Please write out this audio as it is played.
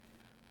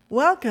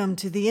Welcome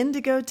to the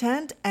Indigo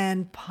Tent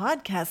and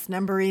podcast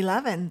number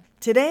 11.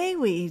 Today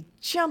we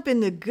jump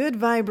into good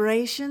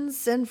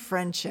vibrations and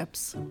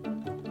friendships.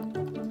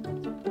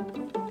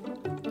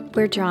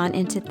 We're drawn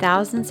into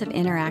thousands of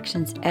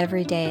interactions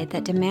every day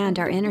that demand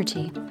our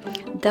energy.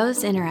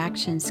 Those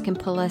interactions can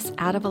pull us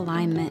out of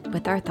alignment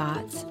with our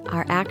thoughts,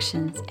 our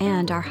actions,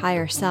 and our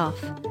higher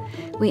self.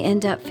 We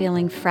end up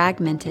feeling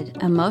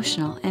fragmented,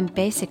 emotional, and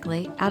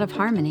basically out of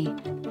harmony.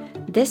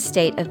 This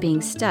state of being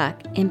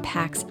stuck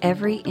impacts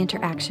every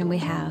interaction we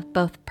have,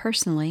 both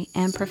personally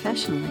and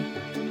professionally.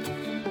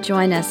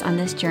 Join us on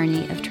this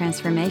journey of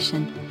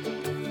transformation.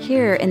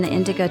 Here in the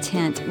Indigo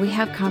Tent, we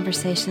have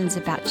conversations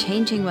about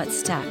changing what's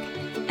stuck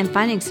and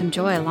finding some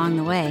joy along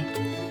the way.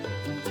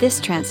 This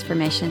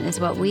transformation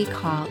is what we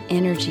call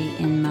energy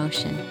in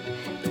motion.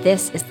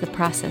 This is the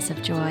process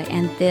of joy,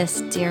 and this,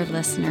 dear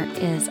listener,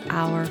 is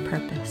our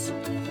purpose.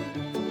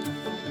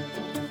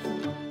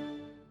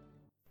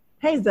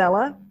 Hey,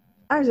 Zella.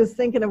 I was just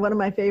thinking of one of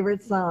my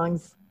favorite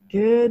songs,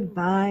 Good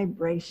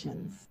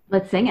Vibrations.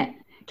 Let's sing it.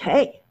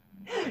 Okay.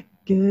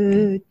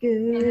 Good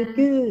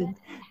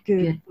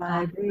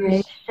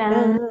vibrations.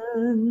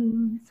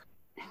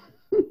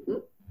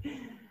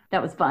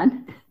 That was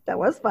fun. That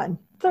was fun.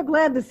 So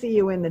glad to see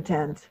you in the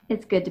tent.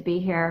 It's good to be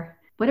here.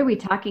 What are we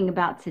talking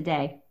about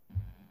today?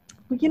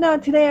 Well,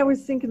 today I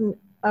was thinking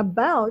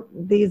about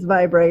these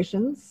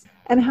vibrations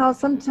and how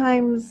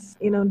sometimes,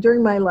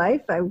 during my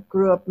life, I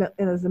grew up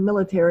as a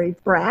military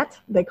brat,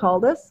 they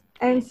called us.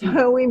 And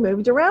so we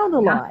moved around a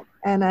lot.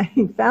 And I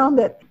found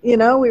that,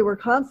 we were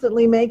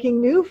constantly making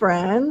new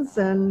friends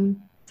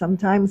and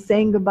sometimes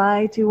saying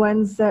goodbye to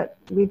ones that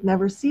we'd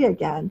never see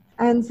again.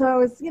 And so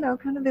it's,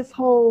 kind of this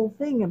whole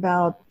thing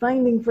about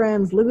finding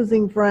friends,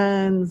 losing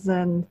friends.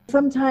 And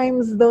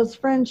sometimes those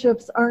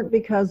friendships aren't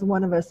because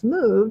one of us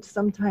moved.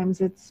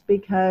 Sometimes it's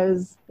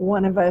because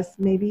one of us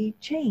maybe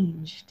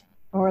changed.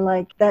 Or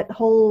like that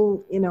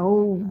whole,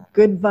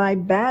 good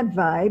vibe, bad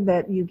vibe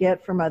that you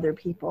get from other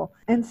people.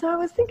 And so I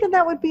was thinking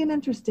that would be an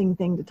interesting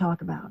thing to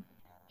talk about.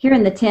 Here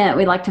in the tent,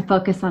 we like to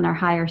focus on our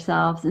higher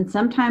selves, and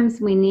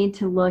sometimes we need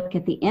to look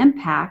at the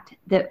impact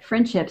that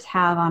friendships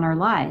have on our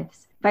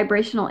lives.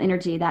 Vibrational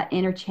energy, that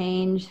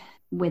interchange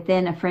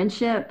within a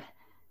friendship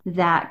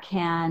that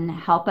can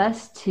help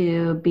us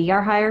to be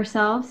our higher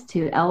selves,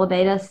 to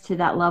elevate us to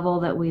that level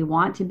that we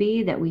want to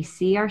be, that we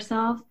see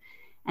ourselves.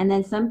 And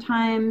then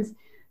sometimes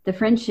the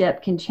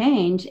friendship can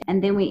change,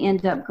 and then we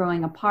end up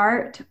growing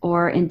apart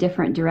or in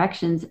different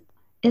directions.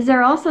 Is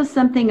there also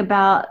something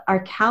about our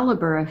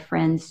caliber of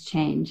friends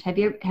change? Have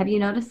you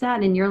noticed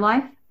that in your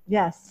life?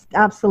 Yes,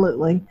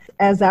 absolutely.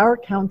 As our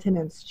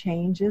countenance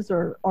changes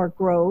or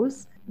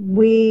grows,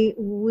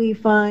 we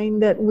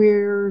find that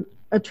we're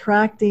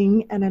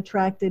attracting and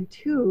attracted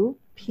to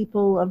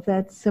people of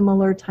that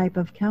similar type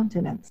of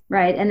countenance.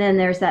 Right. And then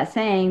there's that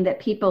saying that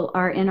people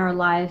are in our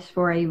lives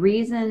for a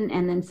reason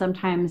and then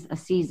sometimes a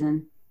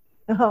season.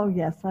 Oh,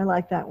 yes, I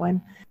like that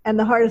one. And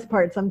the hardest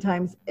part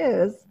sometimes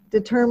is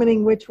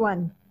determining which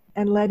one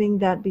and letting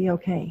that be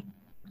okay.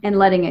 And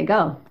letting it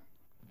go.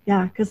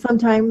 Yeah, because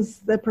sometimes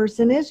the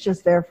person is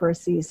just there for a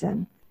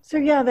season. So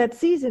yeah, that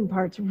season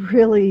part's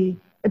really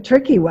a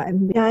tricky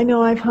one. Yeah, I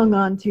know I've hung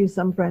on to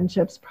some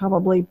friendships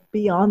probably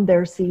beyond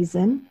their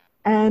season.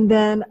 And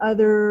then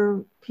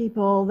other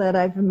people that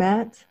I've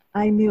met,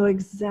 I knew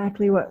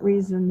exactly what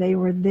reason they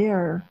were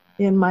there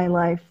in my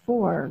life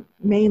for,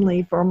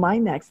 mainly for my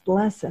next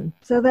lesson.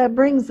 So that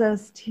brings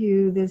us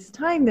to this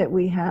time that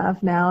we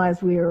have now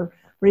as we are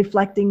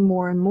reflecting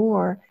more and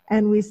more,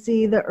 and we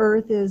see the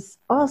earth is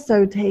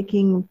also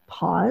taking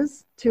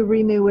pause to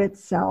renew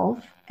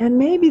itself. And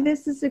maybe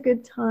this is a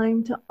good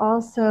time to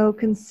also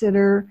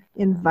consider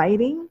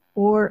inviting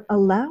or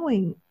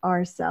allowing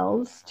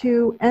ourselves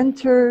to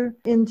enter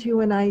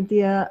into an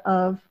idea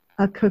of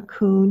a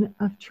cocoon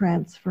of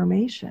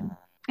transformation.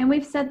 And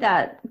we've said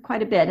that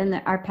quite a bit in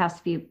our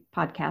past few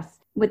podcasts.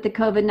 With the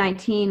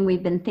COVID-19,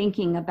 we've been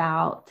thinking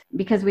about,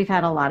 because we've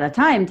had a lot of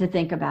time to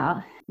think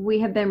about, we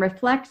have been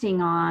reflecting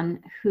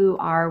on who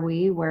are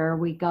we, where are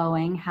we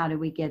going, how do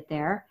we get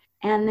there?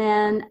 And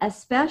then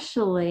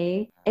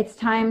especially, it's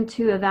time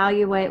to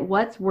evaluate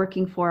what's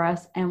working for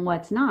us and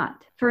what's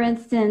not. For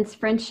instance,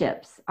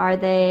 friendships, are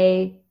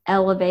they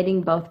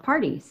elevating both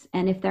parties?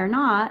 And if they're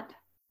not,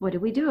 what do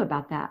we do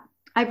about that?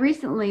 I've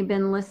recently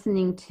been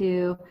listening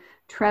to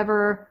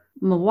Trevor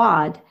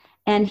Mawad,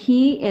 and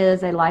he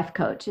is a life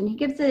coach, and he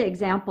gives an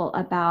example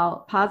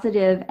about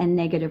positive and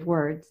negative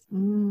words.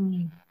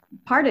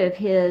 Part of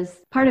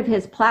his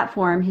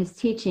platform, his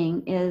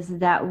teaching, is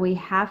that we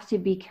have to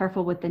be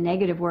careful with the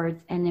negative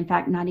words and in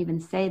fact not even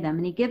say them.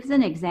 And he gives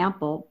an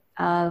example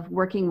of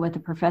working with a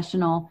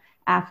professional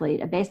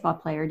athlete, a baseball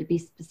player to be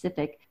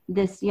specific.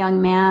 This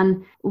young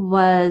man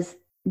was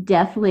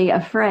deathly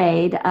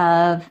afraid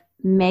of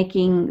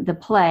making the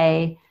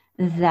play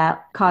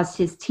that caused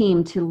his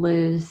team to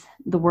lose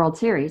the World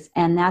Series.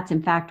 And that's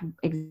in fact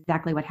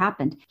exactly what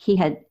happened. He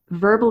had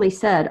verbally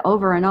said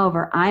over and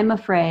over, I'm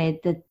afraid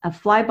that a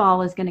fly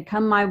ball is going to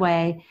come my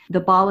way.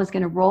 The ball is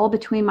going to roll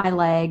between my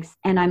legs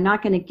and I'm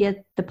not going to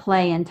get the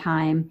play in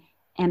time.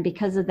 And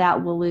because of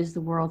that, we'll lose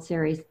the World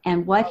Series.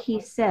 And what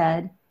he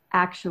said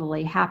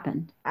actually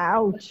happened.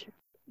 Ouch.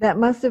 That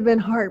must have been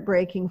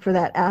heartbreaking for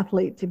that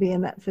athlete to be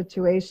in that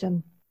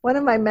situation. One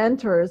of my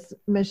mentors,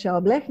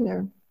 Michelle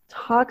Blechner,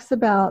 talks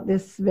about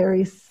this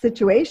very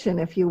situation,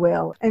 if you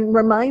will, and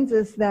reminds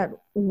us that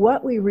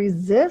what we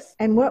resist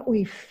and what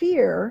we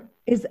fear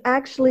is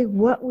actually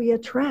what we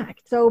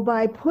attract. So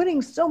by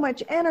putting so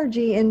much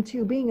energy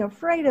into being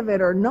afraid of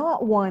it or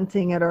not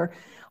wanting it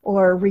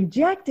or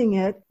rejecting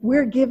it,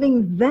 we're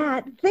giving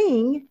that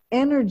thing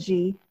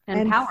energy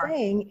and power.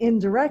 Saying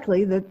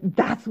indirectly that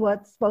that's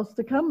what's supposed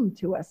to come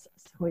to us.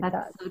 So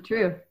that's so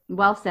true.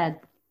 Well said.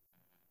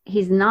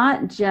 He's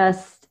not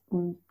just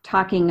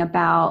talking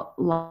about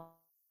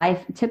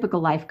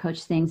typical life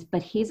coach things,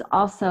 but he's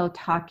also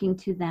talking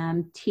to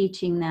them,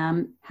 teaching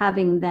them,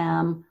 having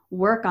them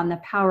work on the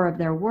power of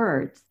their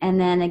words. And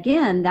then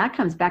again, that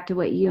comes back to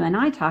what you and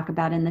I talk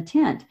about in the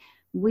tent.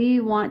 We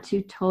want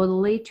to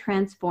totally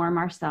transform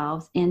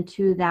ourselves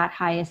into that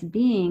highest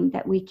being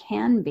that we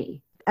can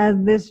be. As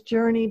this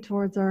journey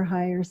towards our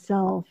higher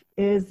self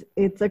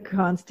it's a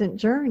constant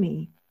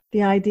journey.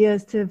 The idea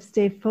is to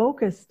stay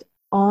focused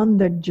on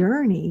the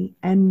journey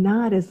and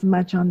not as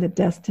much on the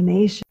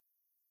destination.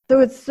 So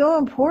it's so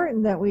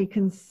important that we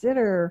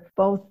consider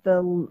both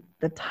the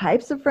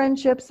types of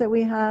friendships that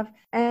we have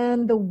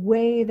and the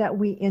way that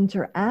we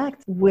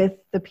interact with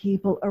the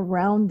people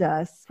around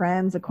us,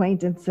 friends,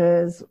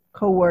 acquaintances,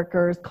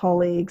 coworkers,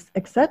 colleagues,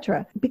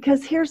 etc.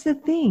 Because here's the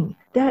thing,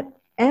 that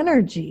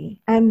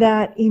energy and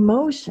that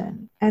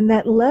emotion and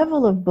that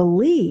level of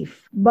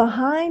belief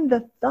behind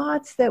the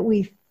thoughts that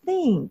we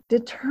think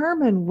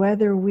determine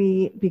whether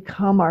we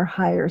become our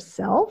higher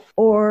self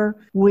or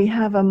we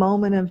have a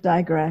moment of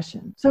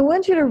digression. So I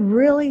want you to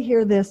really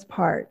hear this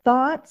part.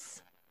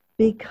 Thoughts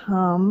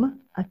become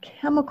a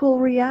chemical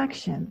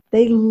reaction.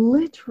 They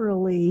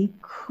literally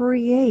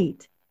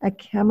create a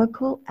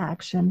chemical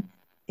action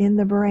in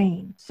the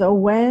brain. So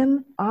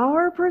when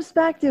our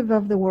perspective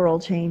of the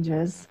world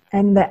changes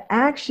and the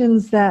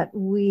actions that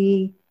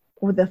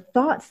or the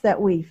thoughts that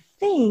we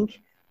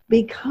think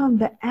become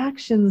the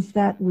actions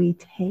that we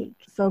take.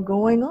 So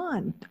going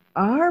on,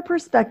 our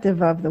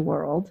perspective of the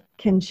world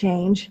can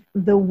change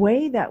the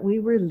way that we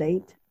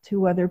relate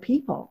to other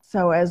people.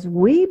 So as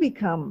we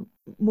become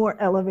more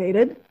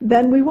elevated,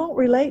 then we won't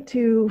relate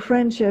to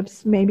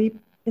friendships maybe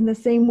in the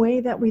same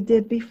way that we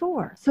did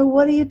before. So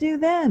what do you do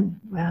then?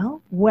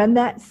 Well, when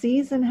that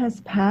season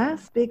has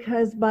passed,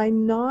 because by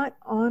not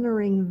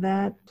honoring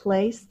that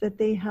place that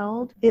they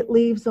held, it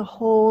leaves a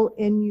hole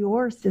in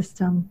your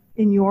system,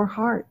 in your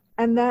heart.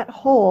 And that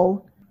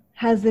hole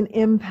has an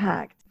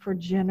impact for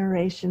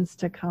generations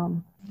to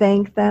come.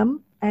 Thank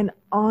them and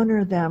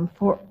honor them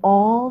for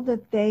all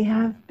that they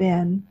have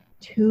been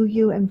to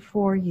you and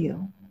for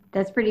you.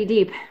 That's pretty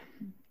deep.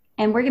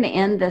 And we're going to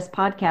end this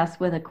podcast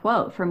with a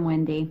quote from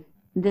Wendy.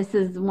 This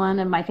is one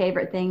of my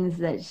favorite things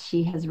that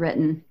she has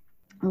written.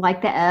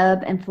 Like the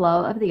ebb and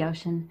flow of the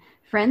ocean,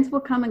 friends will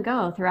come and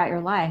go throughout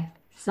your life.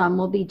 Some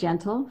will be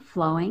gentle,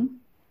 flowing.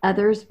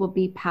 Others will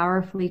be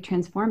powerfully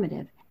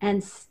transformative.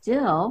 And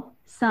still,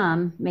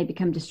 some may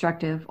become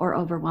destructive or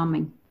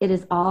overwhelming. It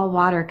is all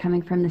water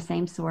coming from the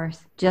same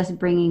source, just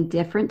bringing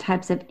different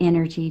types of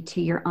energy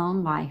to your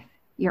own life,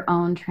 your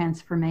own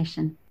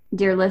transformation.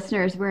 Dear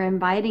listeners, we're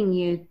inviting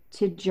you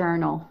to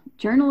journal.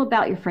 Journal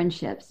about your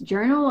friendships.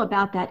 Journal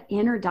about that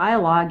inner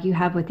dialogue you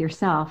have with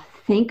yourself.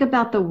 Think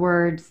about the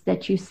words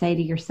that you say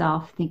to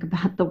yourself. Think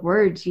about the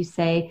words you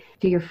say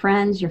to your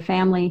friends, your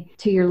family,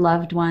 to your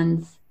loved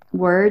ones.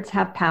 Words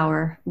have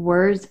power.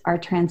 Words are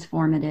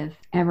transformative.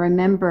 And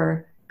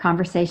remember,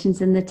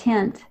 conversations in the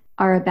tent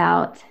are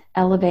about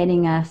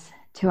elevating us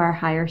to our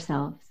higher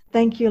selves.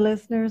 Thank you,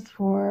 listeners,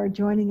 for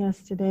joining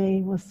us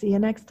today. We'll see you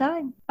next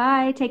time.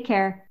 Bye. Take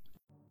care.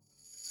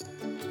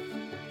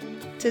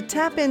 To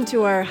tap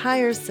into our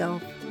higher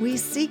self, we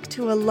seek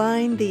to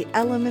align the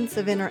elements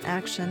of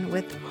interaction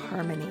with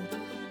harmony.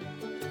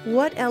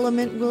 What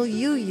element will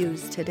you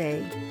use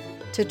today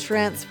to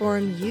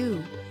transform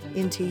you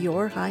into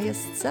your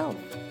highest self?